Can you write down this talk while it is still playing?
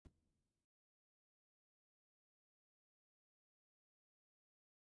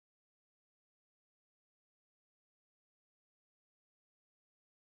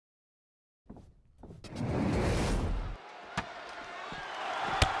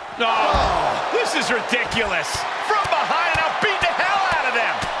Oh, this is ridiculous. From behind, now beat the hell out of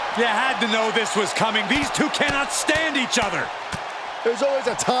them. You had to know this was coming. These two cannot stand each other. There's always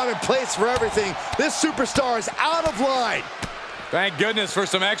a time and place for everything. This superstar is out of line. Thank goodness for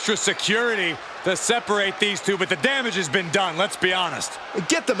some extra security to separate these two, but the damage has been done, let's be honest.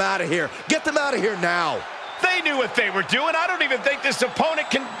 Get them out of here. Get them out of here now. They knew what they were doing. I don't even think this opponent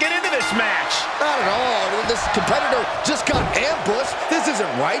can get into this match. Not at all. This competitor just got ambushed. This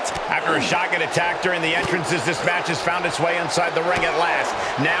isn't right. After a shotgun attack during the entrances, this match has found its way inside the ring at last.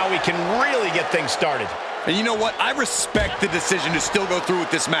 Now we can really get things started. And you know what? I respect the decision to still go through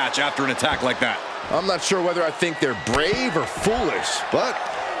with this match after an attack like that. I'm not sure whether I think they're brave or foolish, but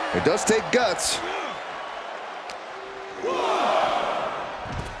it does take guts.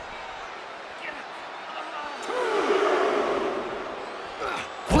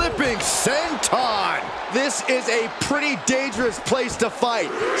 Flipping senton. This is a pretty dangerous place to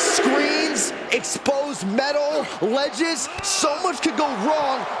fight. Screens, exposed metal, ledges. So much could go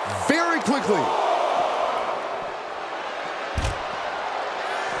wrong very quickly.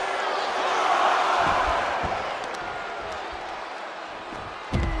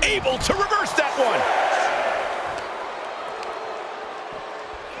 Able to reverse that one.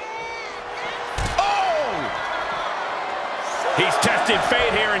 Oh! He's tested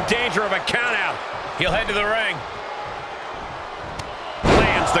fate here, in danger of a countout. He'll head to the ring.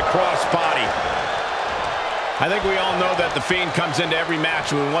 Lands the crossbody. I think we all know that the Fiend comes into every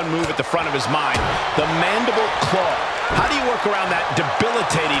match with one move at the front of his mind. The mandible claw. How do you work around that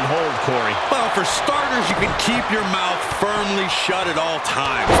debilitating hold, Corey? Well, for starters, you can keep your mouth firmly shut at all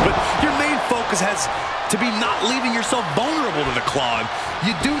times, but your main focus has to be not leaving yourself vulnerable to the claw.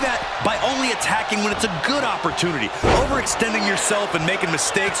 You do that by only attacking when it's a good opportunity. Overextending yourself and making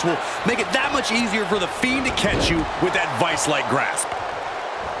mistakes will make it that much easier for the Fiend to catch you with that vice-like grasp.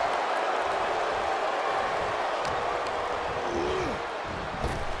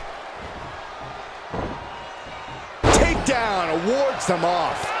 Awards them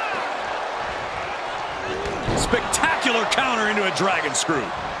off. Spectacular counter into a dragon screw.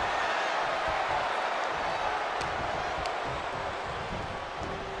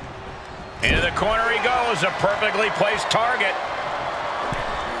 Into the corner he goes, a perfectly placed target.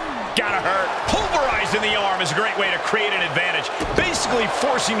 Gotta hurt. Pulverizing the arm is a great way to create an advantage, basically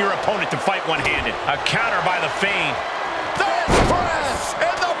forcing your opponent to fight one-handed. A counter by the Fiend. Fez press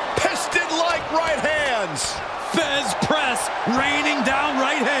and the piston-like right hands. Fez press, raining down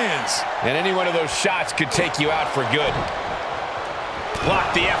right hands. And any one of those shots could take you out for good.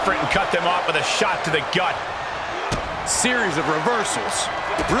 Block the effort and cut them off with a shot to the gut. Series of reversals.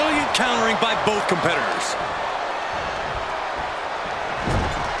 Brilliant countering by both competitors.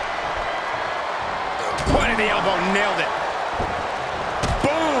 Point of the elbow, nailed it.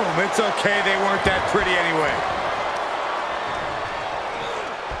 Boom! It's okay, they weren't that pretty anyway.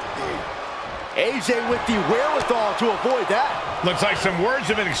 AJ with the wherewithal to avoid that. Looks like some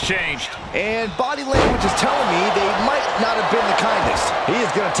words have been exchanged. And body language is telling me they might not have been the kindest. He is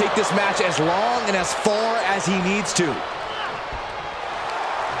going to take this match as long and as far as he needs to.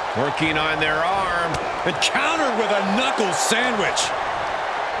 Working on their arm. And countered with a knuckle sandwich.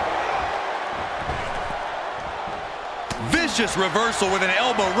 Vicious reversal with an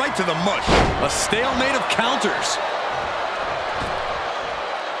elbow right to the mush. A stalemate of counters.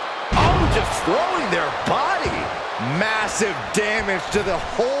 Just throwing their body. Massive damage to the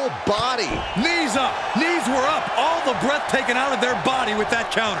whole body. Knees up. Knees were up. All the breath taken out of their body with that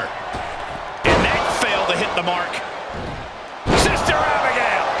counter. And that failed to hit the mark. Sister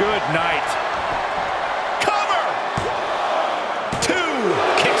Abigail. Good night. Cover. 2.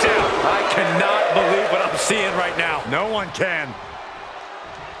 Kicks out. I cannot believe what I'm seeing right now. No one can.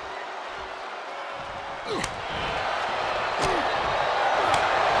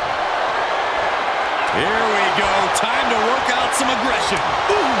 Here we go. Time to work out some aggression.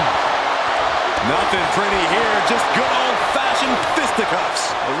 Ooh. Nothing pretty here. Just good old-fashioned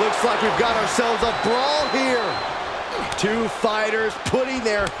fisticuffs. It looks like we've got ourselves a brawl here. Two fighters putting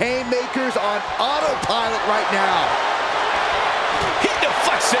their haymakers on autopilot right now. He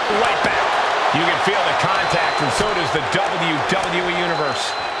deflects it right back. You can feel the contact, and so does the WWE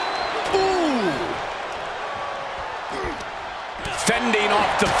Universe. Ooh. Fending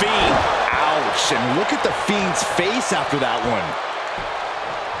off the Fiend. Ouch, and look at the Fiend's face after that one.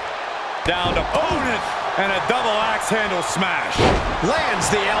 Down to opponent, and a double axe handle smash. Lands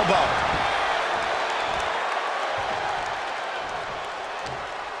the elbow.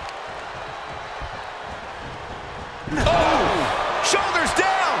 Oh! Shoulders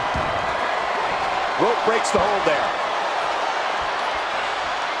down! Rope breaks the hold there.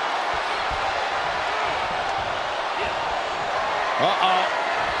 Uh-oh.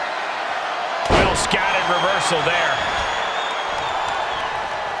 Well scouted reversal there.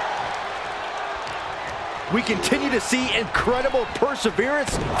 We continue to see incredible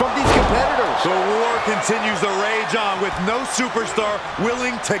perseverance from these competitors. The war continues to rage on with no superstar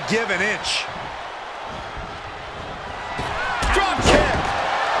willing to give an inch. Drop kick.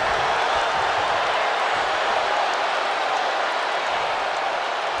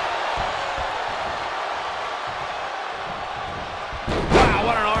 Wow,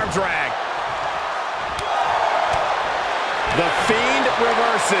 what an arm drag. The Fiend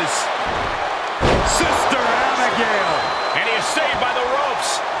reverses. Sister Abigail. And he is saved by the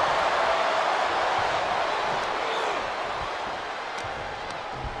ropes.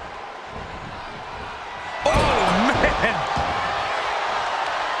 Oh, man.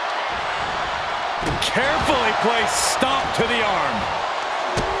 Carefully placed stomp to the arm.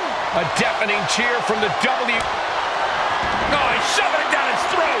 A deafening cheer from the W. Oh, he's shoving it down his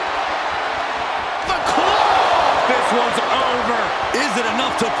throat. The claw. This one's over. Is it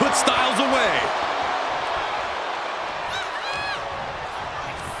enough to put Styles away?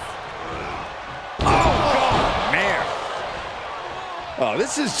 Oh, man. Oh,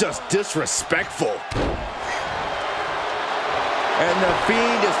 this is just disrespectful. And the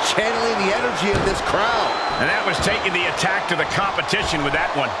Fiend is channeling the energy of this crowd. And that was taking the attack to the competition with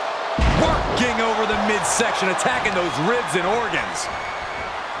that one. Working over the midsection, attacking those ribs and organs.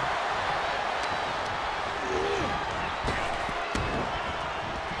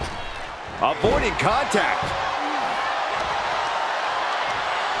 Avoiding contact.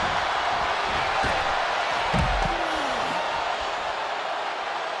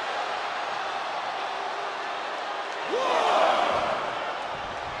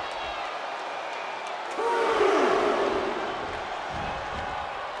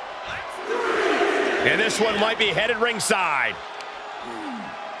 And this one might be headed ringside.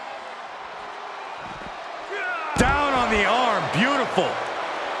 Down on the arm, beautiful.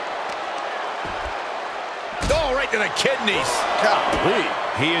 Oh, right to the kidneys. Golly.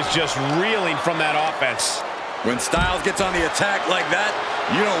 He is just reeling from that offense. When Styles gets on the attack like that,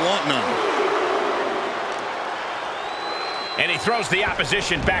 you don't want none. And he throws the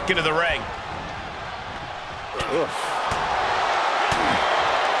opposition back into the ring.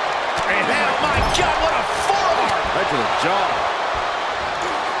 And oh my God, what a forearm! Right to the jaw.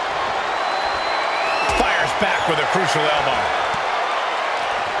 Fires back with a crucial elbow.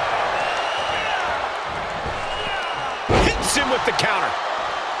 Hits him with the counter.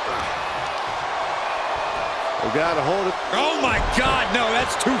 We gotta hold it. Oh my God, no,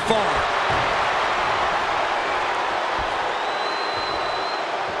 that's too far.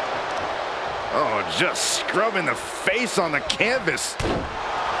 Oh, just scrubbing the face on the canvas.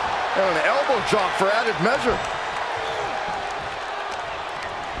 And an elbow drop for added measure.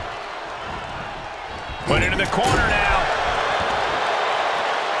 Put into the corner now.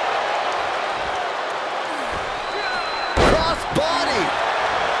 Cross body.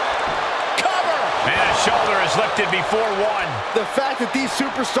 Cover. And a shoulder is lifted before one. The fact that these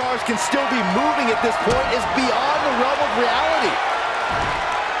superstars can still be moving at this point is beyond the realm of reality.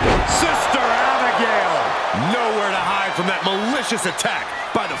 Sister Abigail. Nowhere to hide from that malicious attack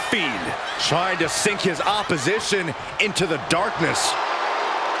by the Fiend. Trying to sink his opposition into the darkness.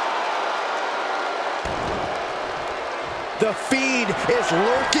 The Fiend is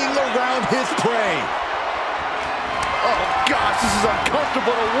lurking around his prey. Oh gosh, this is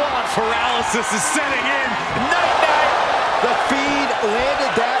uncomfortable to watch. Paralysis is setting in. Night-night. The Fiend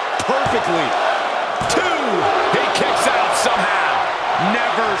landed that perfectly. 2. He kicks out somehow.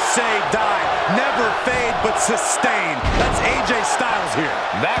 Never say die. Never fade, but sustain. That's AJ Styles here.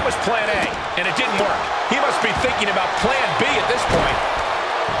 That was plan A, and it didn't work. He must be thinking about plan B at this point.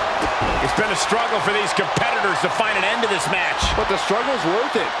 It's been a struggle for these competitors to find an end to this match. But the struggle's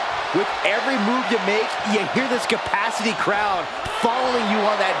worth it. With every move you make, you hear this capacity crowd following you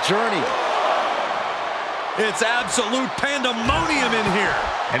on that journey. It's absolute pandemonium in here.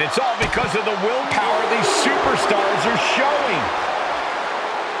 And it's all because of the willpower these superstars are showing.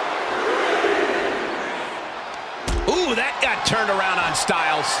 Ooh, that got turned around on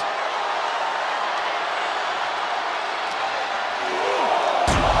Styles.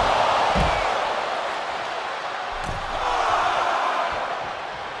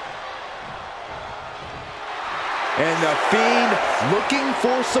 And the Fiend looking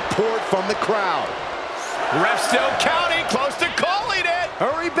for support from the crowd. Ref still counting, close to calling it.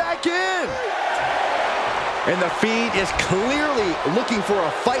 Hurry back in. And the Fiend is clearly looking for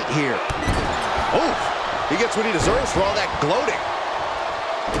a fight here. Oh, he gets what he deserves for all that gloating.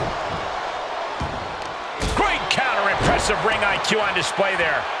 Great counter, impressive Impressive ring IQ on display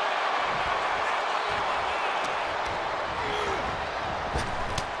there.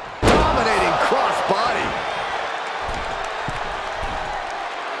 Dominating crossbody.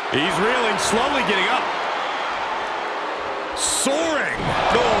 He's reeling, slowly getting up. Soaring.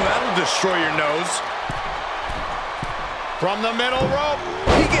 Oh, that'll destroy your nose. From the middle rope.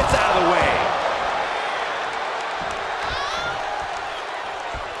 He gets out of the way.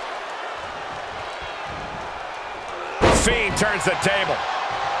 Fiend turns the table.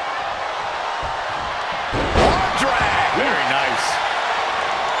 Arm drag. Very nice.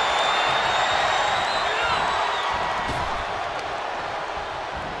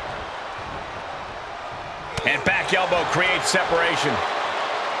 And back elbow creates separation.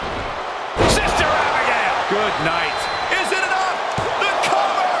 Sister Abigail. Good night. Is it enough? The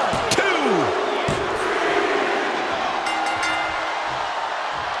cover. 2.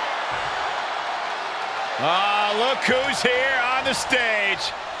 Look who's here on the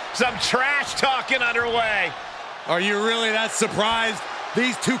stage. Some trash talking underway. Are you really that surprised?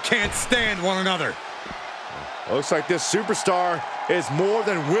 These two can't stand one another. Looks like this superstar is more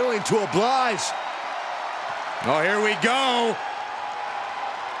than willing to oblige. Oh, here we go.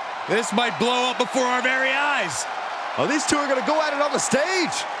 This might blow up before our very eyes. Oh, these two are going to go at it on the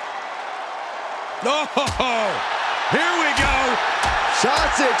stage. Oh, here we go.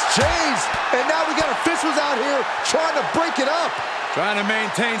 Shots exchanged, and now we got officials out here trying to break it up. Trying to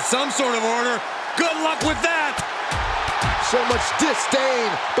maintain some sort of order. Good luck with that. So much disdain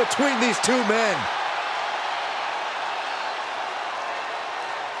between these two men.